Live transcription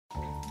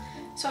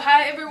So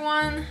hi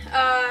everyone,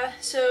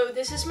 so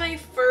this is my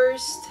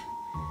first,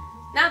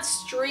 not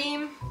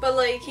stream, but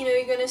like, you know,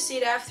 you're gonna see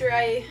it after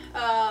I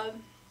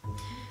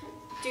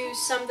do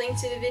something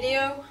to the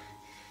video.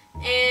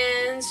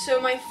 And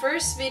so my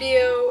first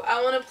video,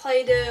 I want to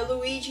play the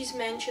Luigi's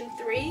Mansion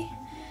 3.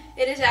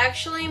 It is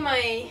actually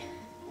my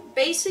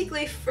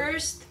basically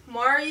first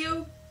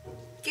Mario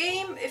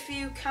game, if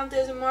you count it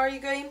as a Mario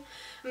game.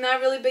 I'm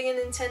not really big in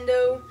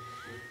Nintendo,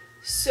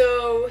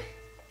 so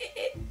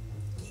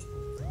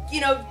you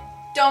know,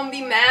 don't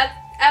be mad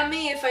at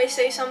me if I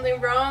say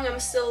something wrong. I'm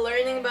still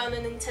learning about the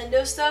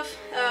Nintendo stuff.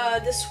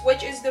 The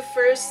Switch is the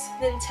first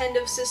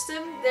Nintendo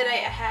system that I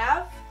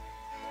have.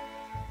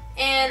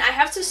 And I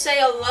have to say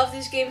I love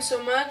this game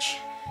so much.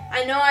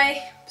 I know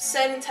I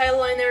said in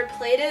title I never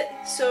played it,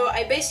 so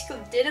I basically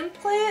didn't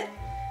play it.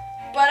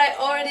 But I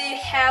already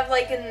have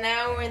like an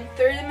hour and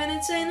 30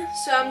 minutes in,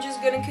 so I'm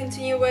just gonna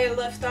continue where I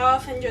left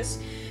off and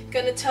just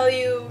gonna tell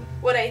you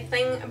what I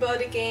think about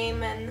the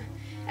game and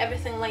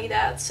everything like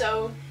that.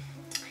 So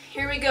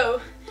here we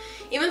go.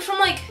 Even from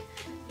like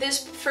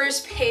this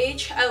first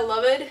page, I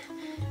love it.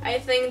 I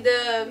think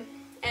the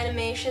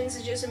animations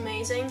are just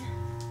amazing.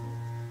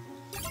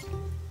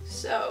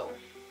 So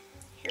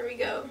here we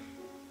go.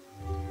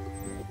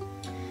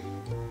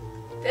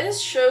 This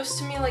shows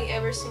to me like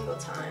every single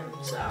time,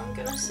 so I'm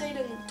gonna say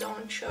the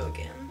don't show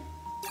again,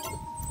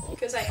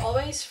 because I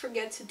always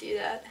forget to do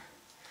that.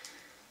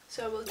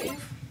 So we'll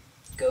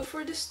go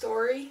for the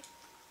story.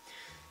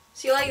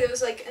 See, like, there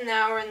was like an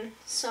hour and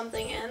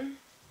something in.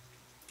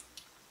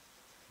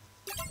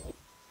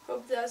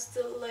 Hope that's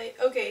delayed.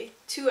 Okay,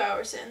 2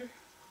 hours in.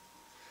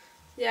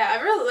 Yeah,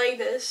 I really like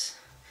this.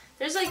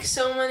 There's like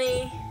so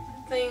many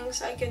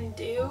things I can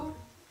do.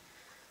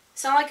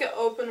 It's not like an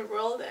open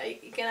world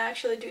that you can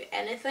actually do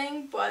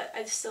anything, but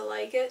I still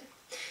like it.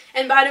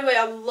 And by the way,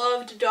 I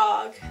love the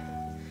dog.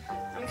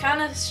 I'm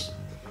kind of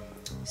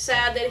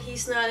sad that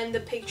he's not in the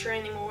picture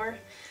anymore.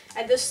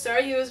 At the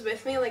start, he was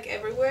with me like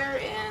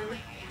everywhere, and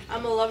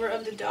I'm a lover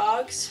of the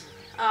dogs.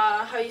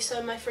 How you saw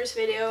in my first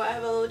video, I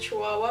have a little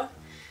chihuahua.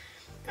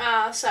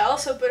 So I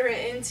also put her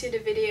into the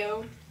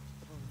video,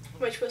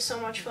 which was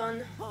so much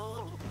fun.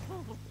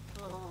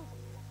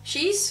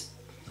 She's,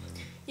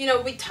 you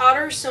know, we taught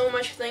her so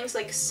much things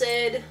like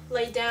sit,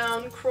 lay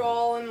down,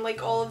 crawl, and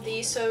like all of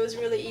these, so it was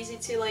really easy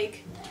to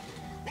like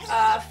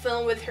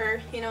film with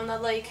her, you know,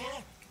 not like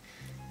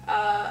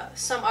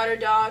some other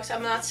dogs.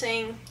 I'm not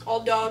saying all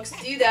dogs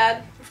do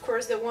that. Of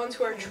course, the ones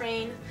who are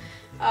trained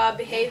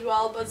behave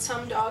well, but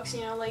some dogs,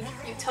 you know, like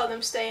you tell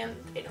them stay and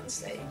they don't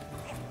stay.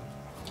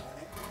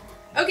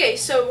 Okay,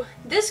 so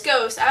this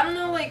ghost, I don't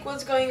know like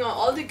what's going on.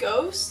 All the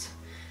ghosts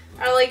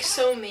are like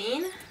so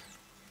mean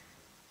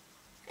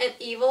and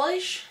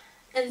evilish,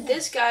 and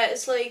this guy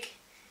is like,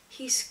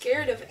 he's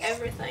scared of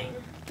everything.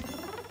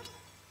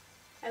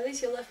 At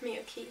least he left me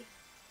a key.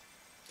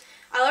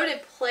 I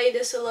already played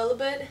this a little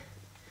bit,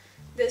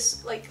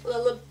 this like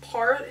little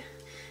part,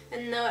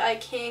 and now I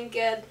can't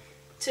get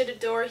to the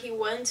door he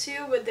went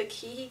to with the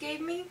key he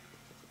gave me.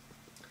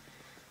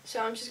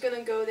 So I'm just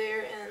gonna go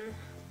there and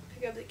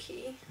pick up the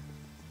key.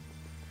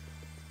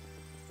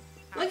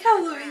 Look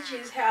how Luigi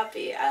is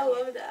happy. I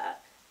love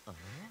that.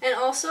 And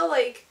also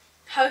like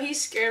how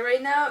he's scared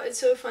right now. It's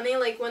so funny.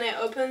 Like when I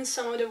open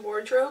some of the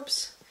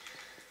wardrobes,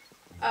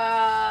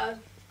 it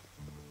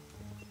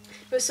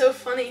was so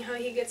funny how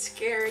he gets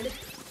scared.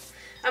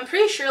 I'm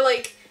pretty sure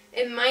like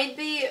it might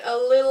be a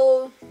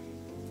little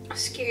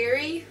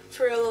scary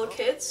for little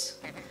kids.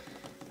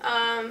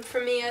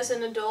 For me as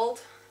an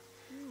adult,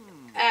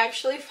 I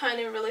actually find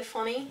it really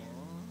funny.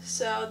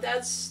 So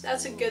that's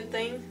a good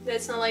thing.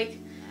 That's not like,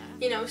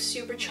 you know,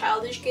 super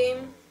childish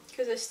game,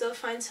 because I still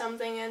find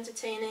something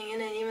entertaining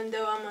in it, even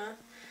though I'm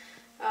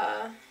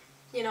a,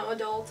 you know,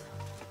 adult.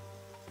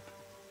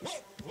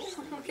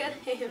 Look at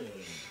him,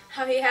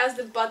 how he has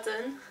the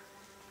button.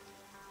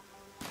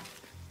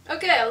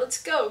 Okay,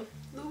 let's go.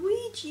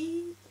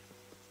 Luigi.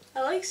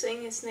 I like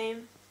saying his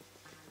name.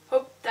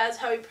 Hope that's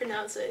how you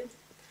pronounce it.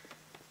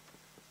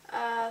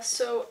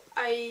 So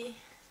what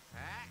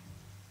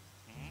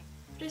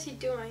is he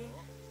doing?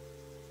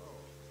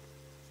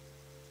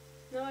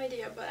 No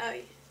idea, but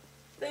I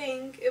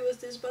think it was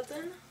this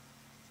button.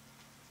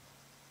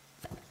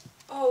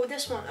 Oh,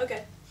 this one,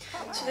 okay.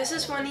 So this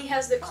is when he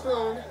has the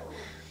clone,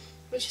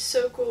 which is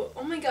so cool.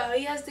 Oh my god,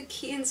 he has the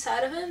key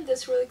inside of him?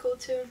 That's really cool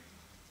too.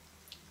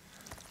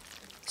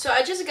 So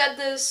I just got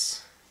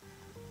this,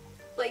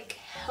 like,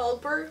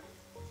 helper,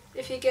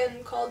 if you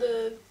can call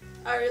the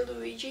our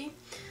Luigi,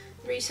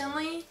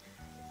 recently.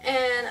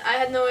 And I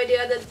had no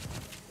idea that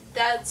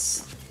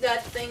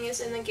that thing is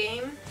in the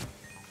game.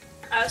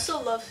 I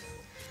also love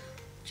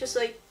just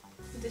like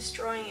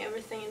destroying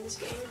everything in this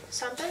game.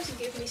 Sometimes it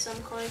gives me some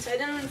coins. I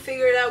didn't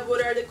figure out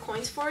what are the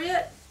coins for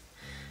yet,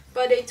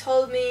 but they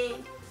told me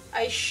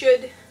I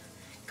should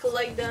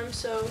collect them,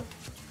 so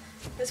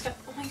let's go.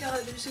 Oh my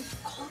god, there's some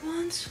gold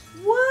ones?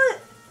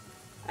 What?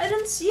 I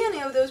didn't see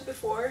any of those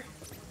before.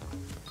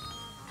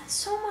 And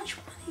so much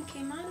money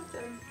came out of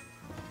them.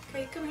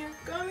 Okay, come here.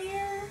 Come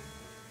here.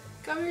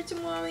 Come here to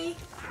mommy.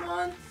 Come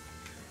on.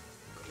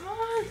 Come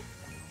on! Oh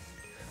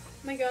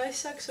my god, I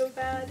suck so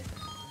bad.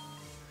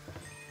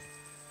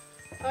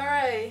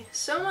 Alright,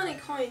 so many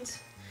coins.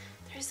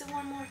 There's the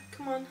one more.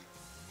 Come on.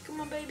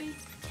 Come on, baby.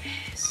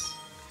 Yes.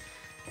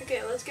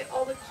 Okay, let's get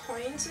all the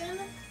coins in.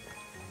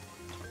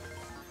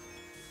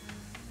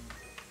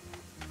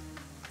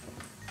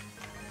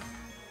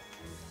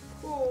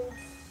 Cool.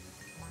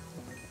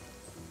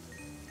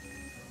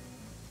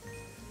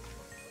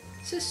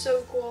 This is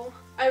so cool.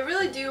 I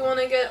really do want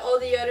to get all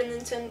the other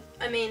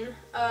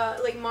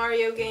like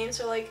Mario games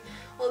or like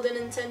all the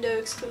Nintendo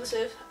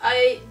exclusive.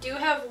 I do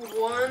have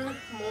one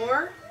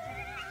more,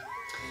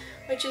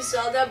 which is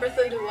Zelda Breath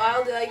of the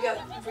Wild that I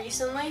got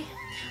recently.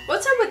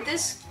 What's up with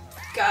this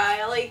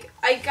guy? Like,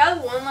 I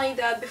got one like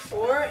that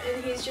before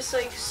and he's just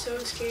like so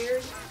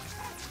scared.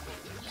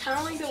 Kind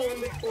of like the one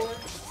before.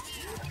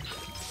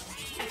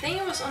 I think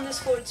it was on this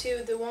floor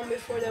too, the one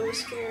before that was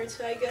scared,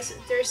 so I guess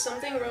there's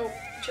something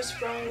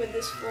just wrong with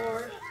this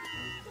floor.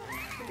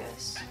 I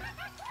guess.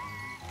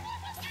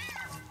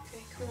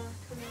 Okay, come on,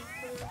 come on,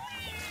 come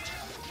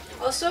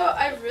on. Also,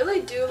 I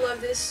really do love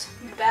this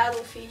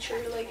battle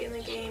feature, like, in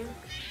the game.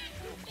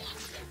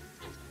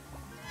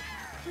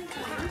 Oh my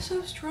god, I'm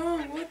so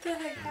strong. What the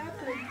heck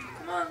happened?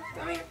 Come on,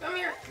 come here, come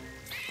here.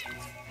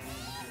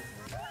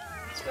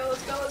 Let's go,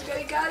 let's go, let's go.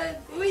 You got it.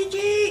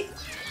 Luigi!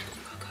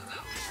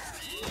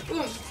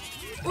 Boom!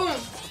 Boom!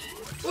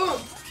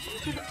 Boom!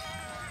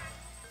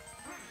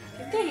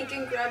 I think he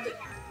can grab it.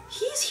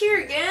 He's here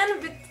again,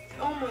 but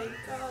oh my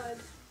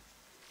god.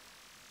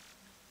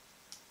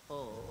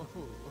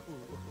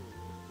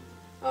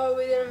 Oh,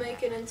 we didn't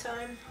make it in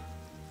time.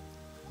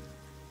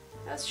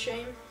 That's a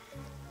shame.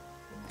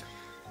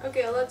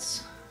 Okay,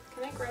 let's...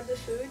 Can I grab the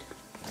food?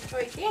 Oh,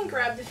 I can't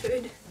grab the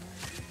food.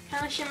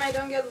 Kinda shame I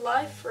don't get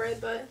life for it,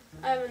 but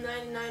I have a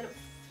 99 of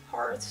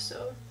hearts,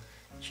 so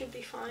it should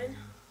be fine.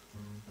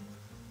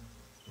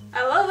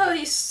 I love how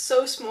he's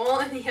so small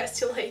and he has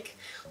to like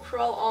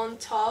crawl on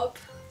top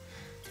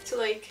to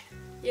like,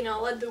 you know,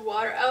 let the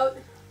water out.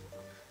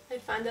 I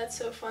find that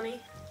so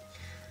funny.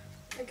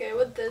 Okay,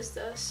 what this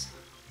does?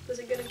 Is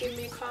it gonna give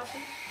me a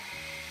coffee?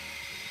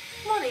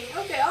 Money.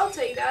 Okay, I'll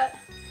take that.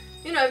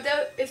 You know,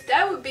 if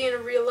that would be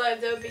in real life,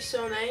 that would be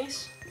so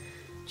nice.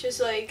 Just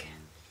like,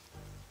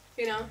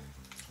 you know,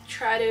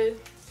 try to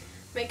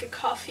make a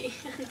coffee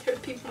and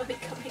there'd be money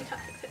coming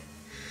out of it.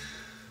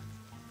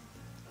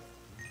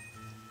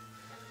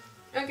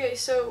 Okay,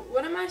 so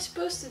what am I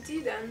supposed to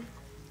do then?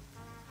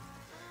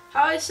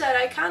 How I said,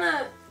 I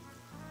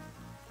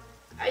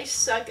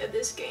suck at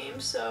this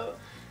game, so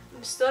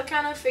I'm still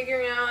kind of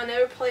figuring out. I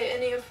never play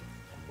any of,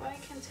 why I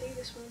can't take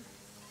this one,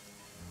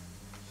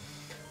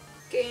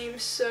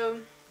 games,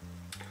 so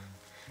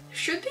there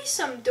should be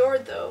some door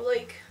though,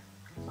 like,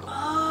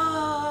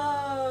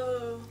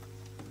 oh,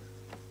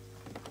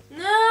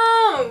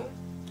 no,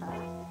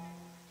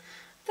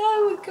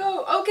 that would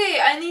go, okay,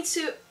 I need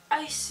to,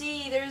 I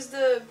see, there's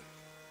the,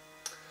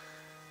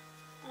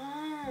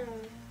 oh,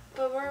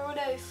 but where would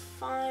I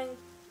find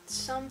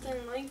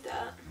something like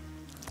that?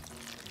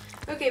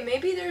 Okay,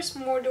 maybe there's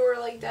more door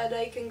like that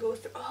I can go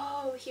through.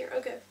 Oh, here,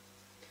 okay.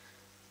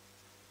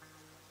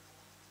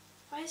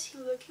 Why is he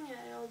looking at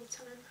it all the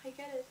time? I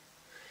get it.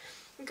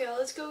 Okay,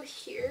 let's go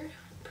here.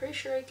 I'm pretty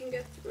sure I can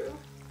get through.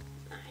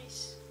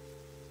 Nice.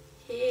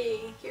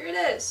 Hey, here it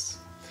is.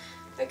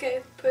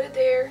 Okay, put it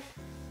there.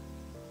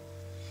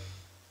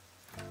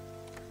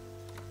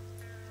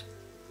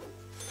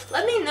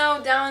 Let me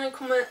know down in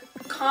the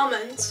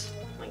comments.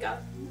 Oh my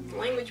god,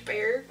 language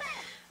barrier.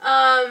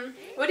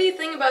 What do you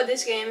think about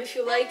this game? If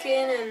you like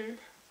it, and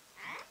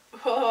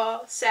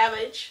oh,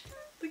 savage.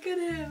 Look at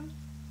him.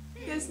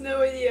 He has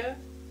no idea.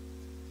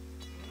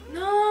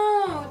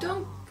 No,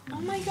 don't.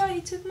 Oh my god, he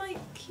took my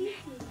key.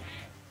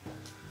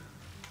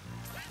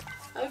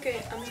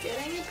 Okay, I'm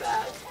getting it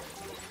back.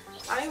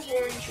 I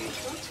warned you,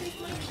 don't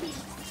take my key.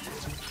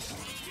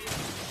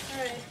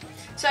 Alright,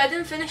 so I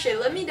didn't finish it.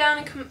 Let me down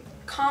in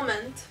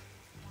comment.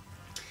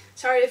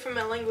 Sorry for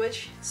my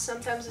language.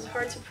 Sometimes it's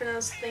hard to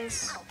pronounce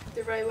things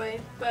the right way.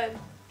 But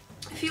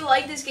if you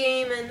like this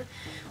game, and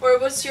or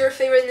what's your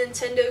favorite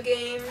Nintendo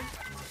game,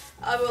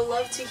 I would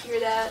love to hear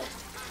that.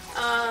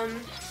 I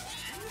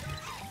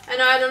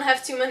know I don't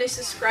have too many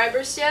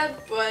subscribers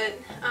yet, but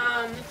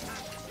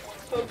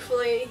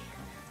hopefully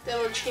that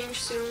will change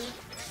soon.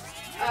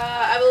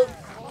 I will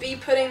be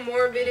putting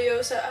more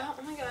videos. Oh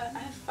my god, I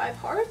have 5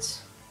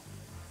 hearts?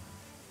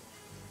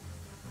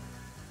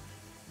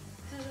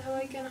 This is how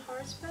I get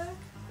hearts back?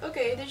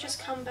 Okay, they just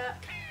come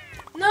back.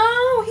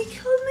 No, he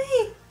killed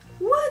me!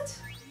 What?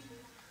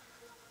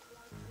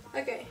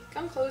 Okay,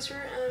 come closer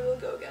and we'll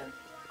go again.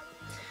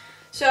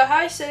 So how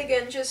I said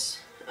again, just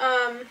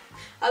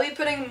I'll be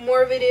putting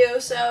more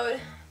videos out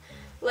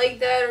like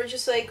that, or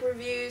just like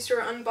reviews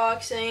or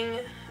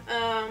unboxing.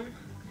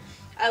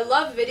 I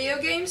love video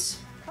games.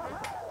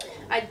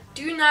 I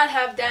do not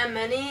have that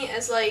many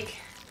as like,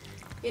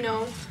 you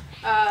know,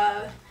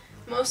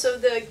 most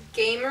of the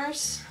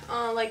gamers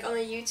like on the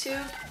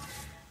YouTube,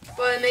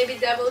 but maybe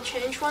that will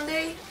change one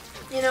day.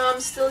 You know, I'm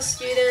still a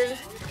student,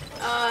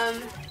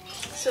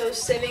 so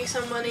saving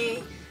some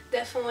money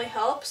definitely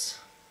helps.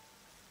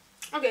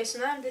 Okay, so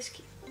now I have this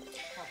key.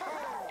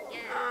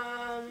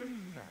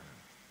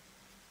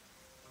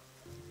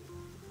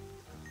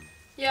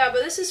 Yeah,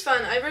 but this is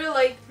fun. I really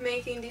like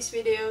making these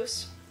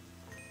videos.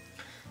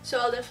 So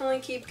I'll definitely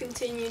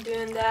continue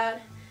doing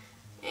that.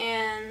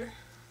 And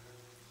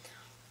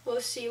we'll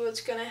see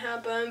what's gonna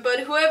happen.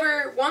 But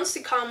whoever wants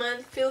to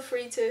comment, feel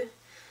free to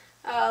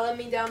let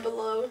me down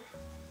below.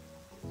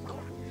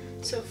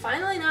 So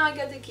finally now I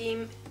got the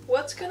key.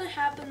 What's gonna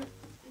happen?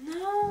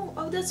 No!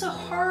 Oh, that's a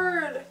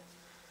heart!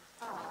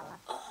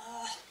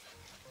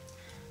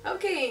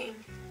 Okay,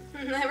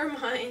 never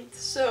mind.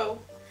 So,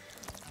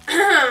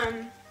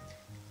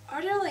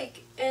 are there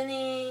like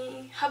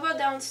any... How about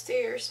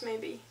downstairs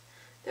maybe?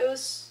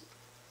 Those...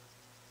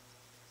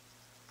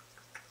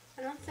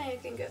 I don't think I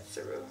can get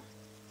through.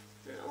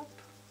 Nope.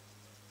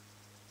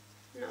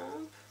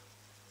 Nope.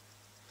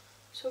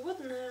 So what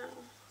now?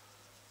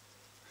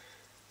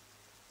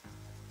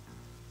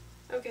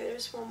 Okay,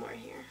 there's one more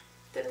here.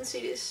 Didn't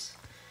see this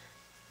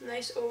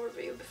nice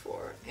overview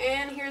before.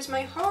 And here's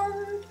my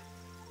heart.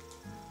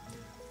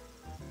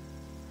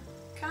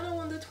 Kinda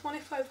want the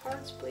 25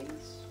 hearts,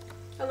 please.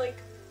 I like,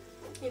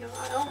 you know,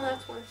 I only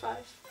have 25,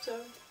 so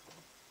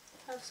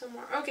have some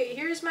more. Okay,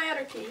 here's my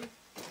other key.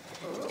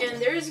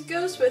 And there's a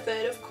ghost with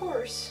it, of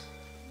course.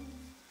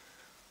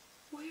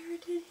 Where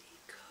did he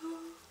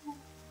go?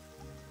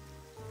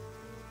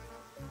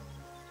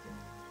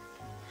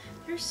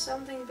 There's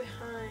something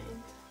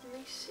behind. Let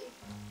me see.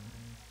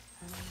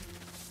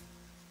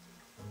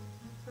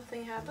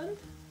 Nothing happened?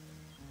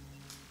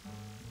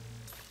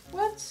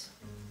 What?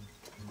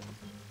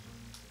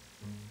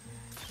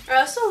 I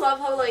also love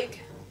how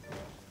like...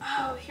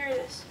 Oh, here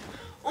it is.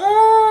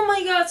 Oh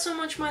my god, so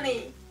much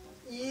money!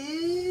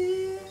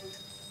 Yeah!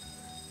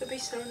 It'd be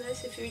so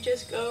nice if you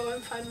just go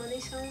and find money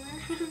somewhere.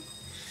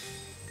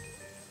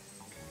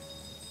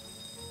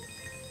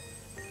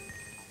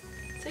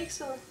 Takes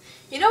a...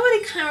 You know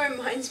what it kind of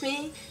reminds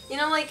me? You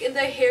know, like in the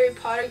Harry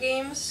Potter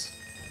games?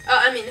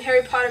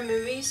 Harry Potter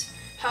movies?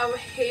 How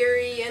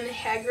Harry and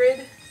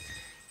Hagrid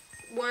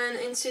went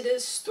into the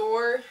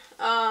store.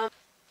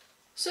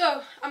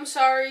 So, I'm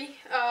sorry.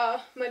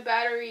 My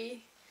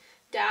battery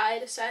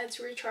died, so I had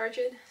to recharge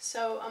it.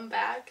 So, I'm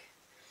back.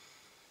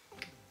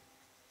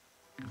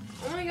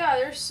 Oh my god,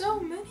 there's so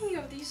many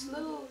of these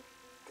little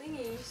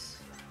thingies.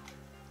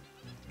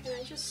 Can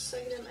I just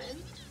suck them in?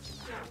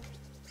 No.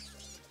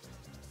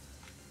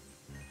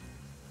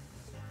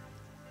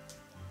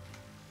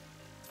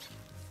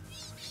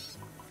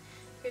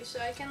 Okay, so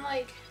I can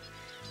like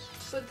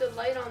put the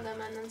light on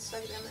them and then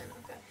suck them in.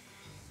 Okay.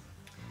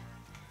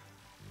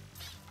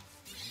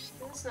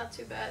 That's not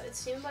too bad. It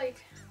seemed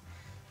like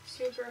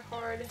super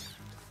hard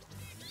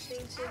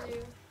thing to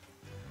do.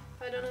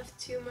 I don't have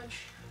too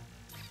much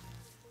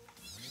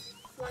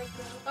like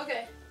that.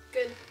 Okay,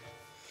 good.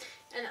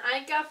 And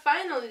I got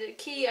finally the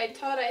key I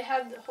thought I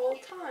had the whole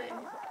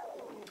time.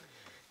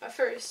 But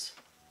first,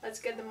 let's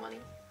get the money.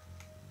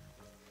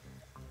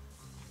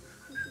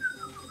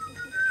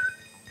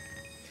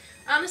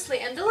 Honestly,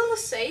 and the little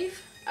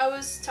save, I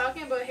was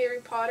talking about Harry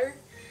Potter,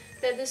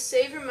 that this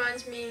save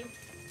reminds me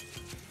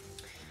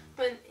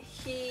when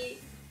he...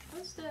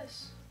 What's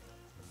this?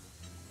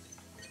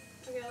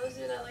 Okay, let's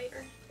do that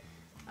later.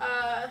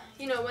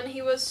 You know, when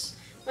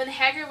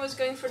Hagrid was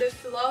going for the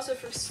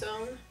Philosopher's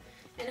Stone,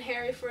 and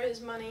Harry for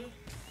his money.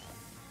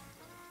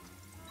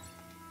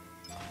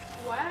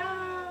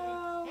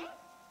 Wow!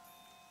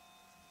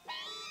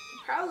 He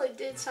probably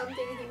did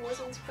something he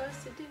wasn't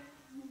supposed to do.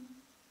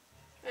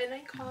 And I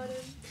caught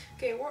him.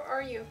 Okay, where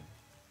are you?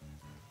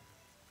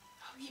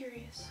 Oh, here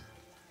he is.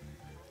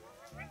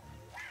 Okay,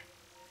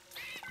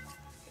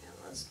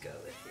 let's go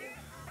with you.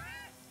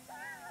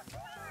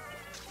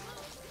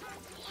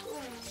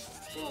 Boom,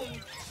 boom,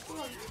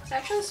 boom. It's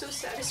actually so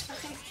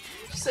satisfying.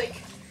 Just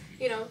like,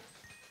 you know,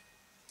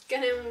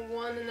 get him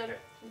one another,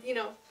 you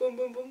know, boom,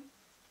 boom, boom.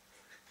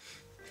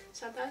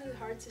 Sometimes it's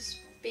hard to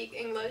speak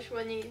English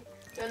when you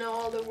don't know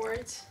all the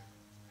words.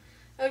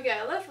 Okay,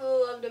 I left a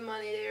little of the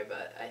money there,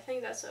 but I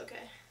think that's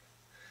okay.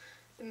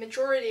 The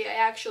majority I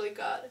actually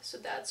got, so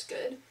that's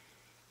good.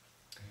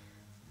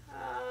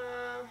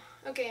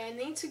 Okay, I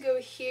need to go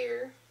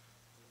here.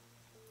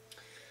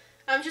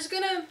 I'm just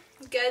gonna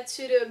get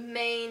to the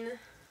main...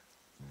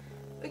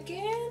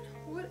 Again?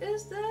 What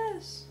is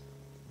this?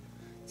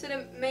 To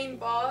the main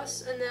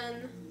boss, and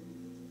then...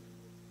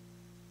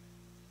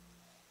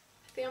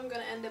 I think I'm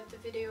gonna end up the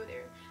video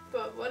there.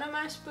 But what am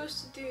I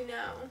supposed to do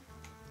now?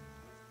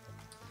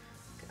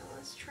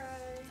 Let's try.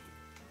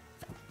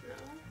 No.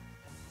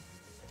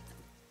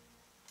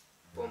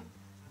 Boom.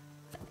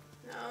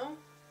 No.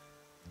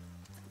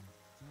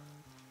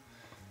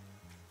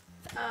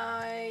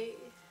 I'm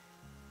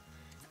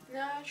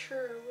not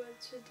sure what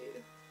to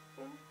do.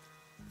 Boom.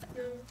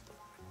 No.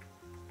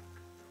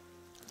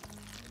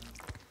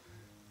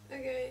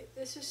 Okay,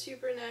 this is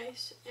super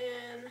nice,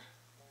 and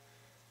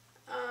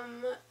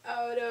I'm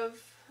out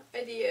of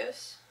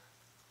ideas.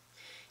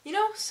 You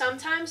know,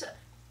 sometimes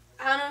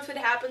I don't know if it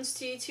happens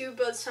to you too,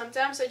 but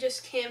sometimes I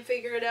just can't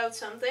figure it out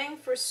something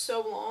for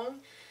so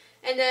long.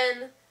 And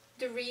then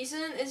the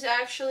reason is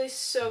actually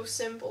so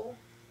simple.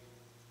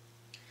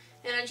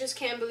 And I just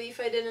can't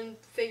believe I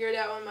didn't figure it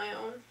out on my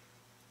own.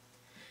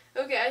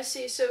 Okay, I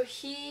see. So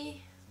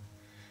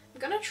I'm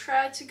gonna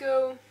try to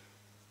go,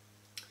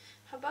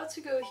 how about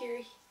to go here?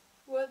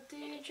 What did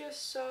you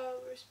just saw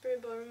were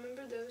spirit ball?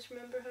 Remember those?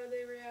 Remember how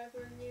they react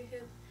when you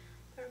hit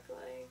dark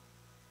light?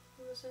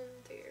 It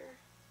wasn't there.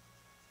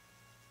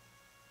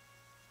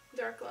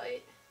 Dark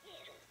light.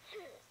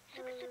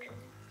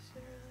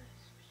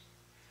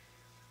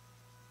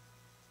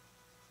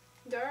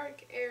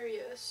 Dark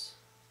areas.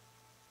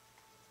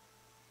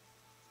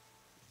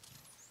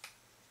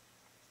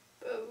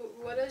 But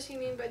what does he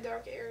mean by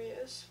dark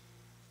areas?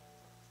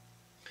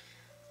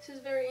 This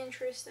is very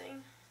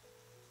interesting.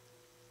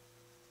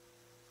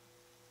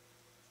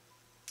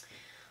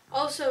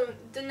 Also,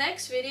 the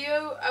next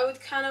video, I would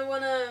kind of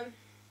want to...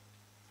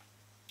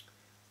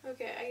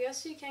 Okay, I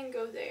guess you can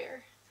go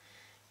there.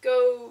 I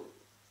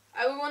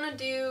would want to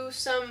do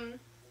some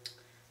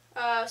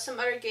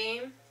other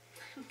game.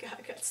 God,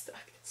 I got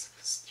stuck. It's so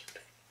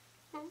stupid.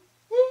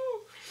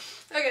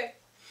 Okay.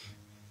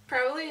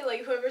 Probably,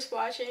 like, whoever's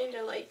watching,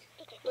 they're like,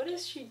 what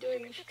is she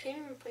doing? She can't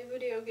even play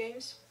video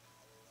games.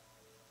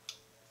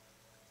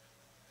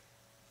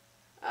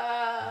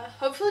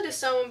 Hopefully the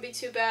sun won't be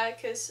too bad,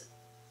 because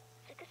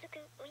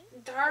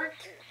dark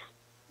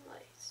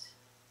lights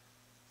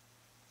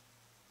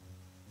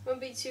won't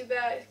be too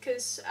bad,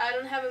 because I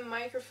don't have a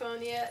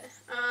microphone yet.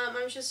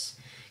 I'm just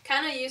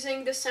kind of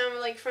using the sound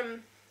like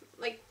from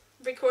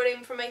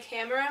recording from my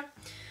camera,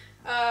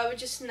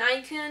 which is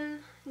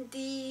Nikon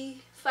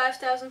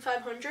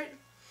D5500,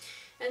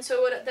 and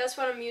so that's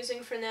what I'm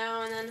using for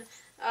now. And then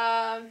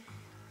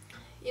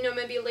you know,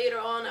 maybe later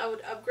on I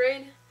would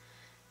upgrade,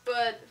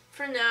 but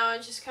for now I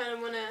just kind of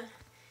want to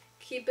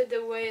keep it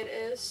the way it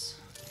is.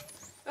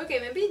 Okay,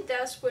 maybe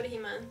that's what he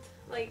meant,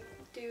 like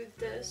do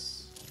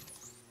this.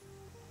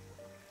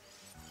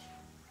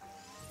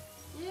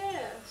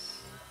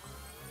 Yes.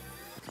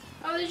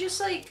 Oh, they're just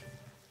like,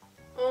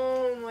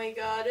 oh my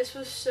god, this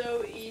was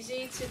so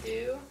easy to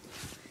do.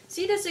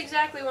 See, that's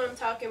exactly what I'm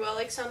talking about.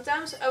 Like,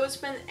 sometimes I would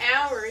spend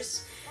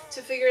hours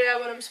to figure out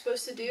what I'm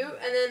supposed to do,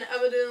 and then I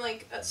would do in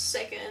like a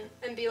second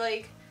and be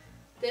like,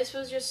 this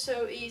was just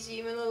so easy.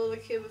 Even a little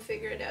kid would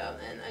figure it out,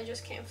 and I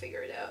just can't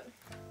figure it out.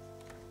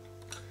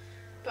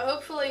 But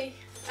hopefully,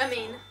 I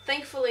mean,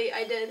 thankfully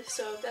I did,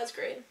 so that's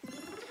great.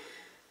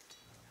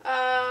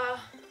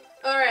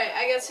 Alright,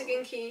 I got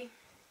second key.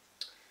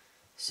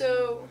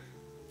 So,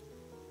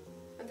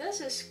 this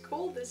is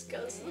cool, this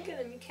ghost. Look at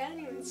him, you can't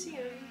even see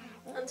him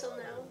until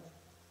now.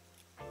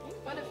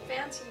 What a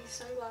fancy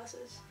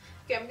sunglasses.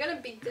 Okay, I'm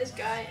gonna beat this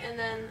guy, and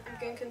then I'm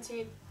gonna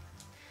continue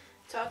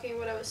talking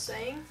what I was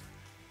saying.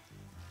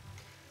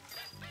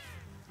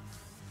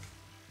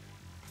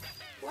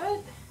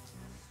 What?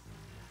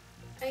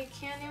 I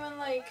can't even,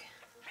 like...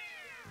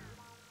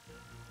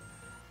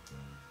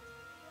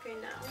 Okay,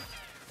 now.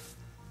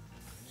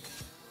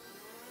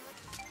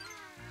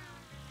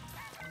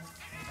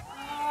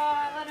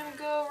 I let him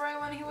go right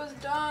when he was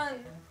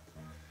done.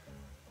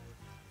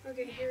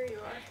 Okay, here you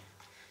are.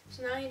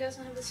 So now he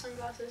doesn't have the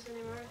sunglasses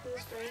anymore.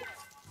 Feels great.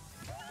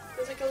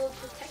 Feels like a little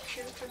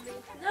protection from me.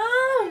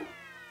 No!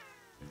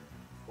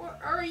 Where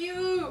are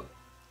you?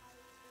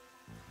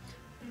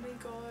 Oh my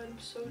god, I'm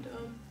so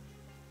dumb.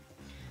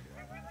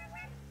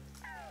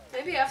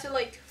 Maybe after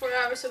like 4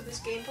 hours of this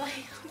gameplay,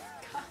 oh my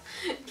god,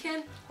 I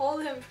can't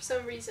hold him for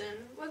some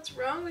reason. What's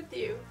wrong with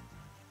you?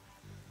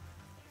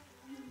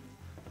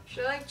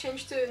 Should I like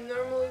change to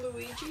normal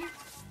Luigi? Okay,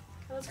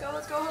 let's go,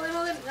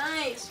 hold him,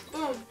 nice!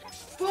 Boom!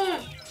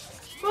 Boom!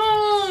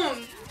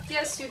 Boom!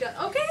 Yes, you done.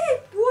 Okay,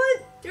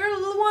 what? There are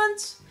little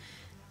ones?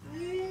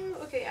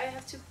 Okay, I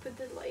have to put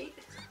the light.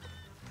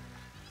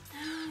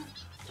 No.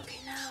 Okay,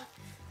 now.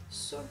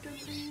 So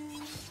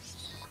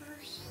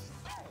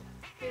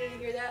you didn't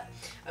hear that?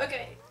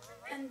 Okay,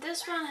 and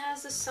this one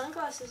has the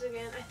sunglasses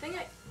again. I think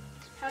I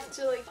have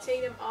to like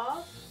take them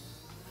off.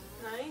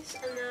 Nice,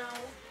 and now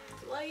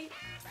light.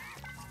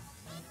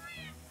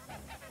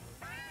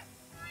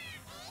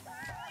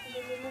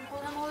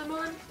 Hold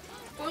him.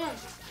 Boom,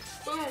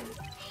 boom,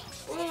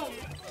 boom.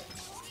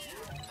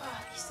 Ah,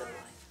 he's still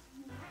alive.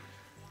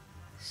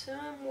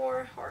 Some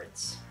more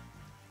hearts.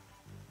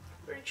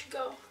 Where'd you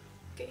go?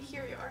 Okay,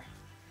 here you are.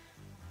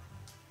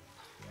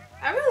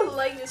 I really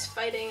like this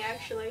fighting,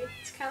 actually.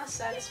 It's kind of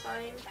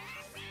satisfying.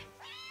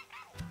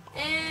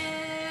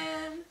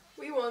 And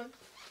we won.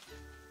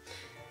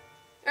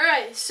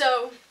 Alright,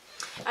 so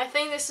I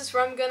think this is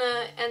where I'm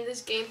gonna end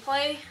this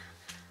gameplay.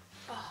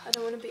 Oh, I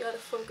don't want to be out of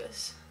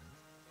focus.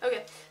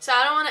 Okay, so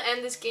I don't want to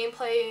end this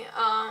gameplay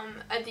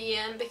at the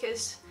end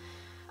because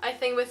I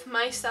think with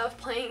my style of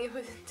playing it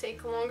would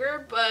take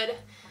longer, but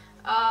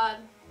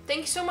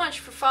thank you so much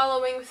for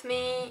following with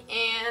me,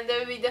 and there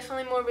will be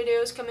definitely more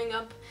videos coming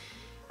up.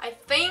 I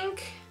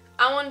think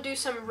I want to do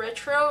some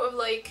retro of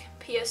like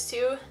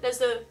PS2. That's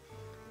the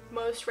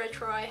most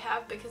retro I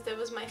have because that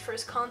was my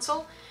first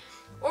console.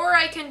 Or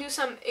I can do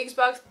some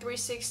Xbox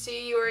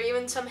 360 or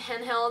even some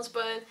handhelds,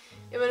 but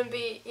it wouldn't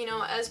be, you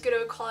know, as good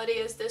of a quality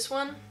as this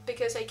one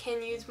because I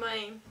can use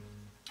my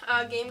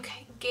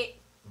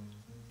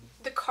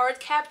the card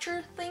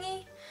capture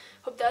thingy.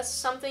 Hope that's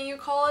something you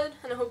call it,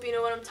 and I hope you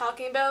know what I'm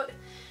talking about.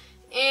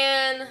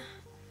 And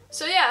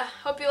so yeah,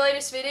 hope you like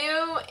this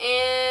video,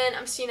 and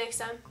I'm see you next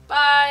time.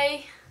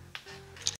 Bye!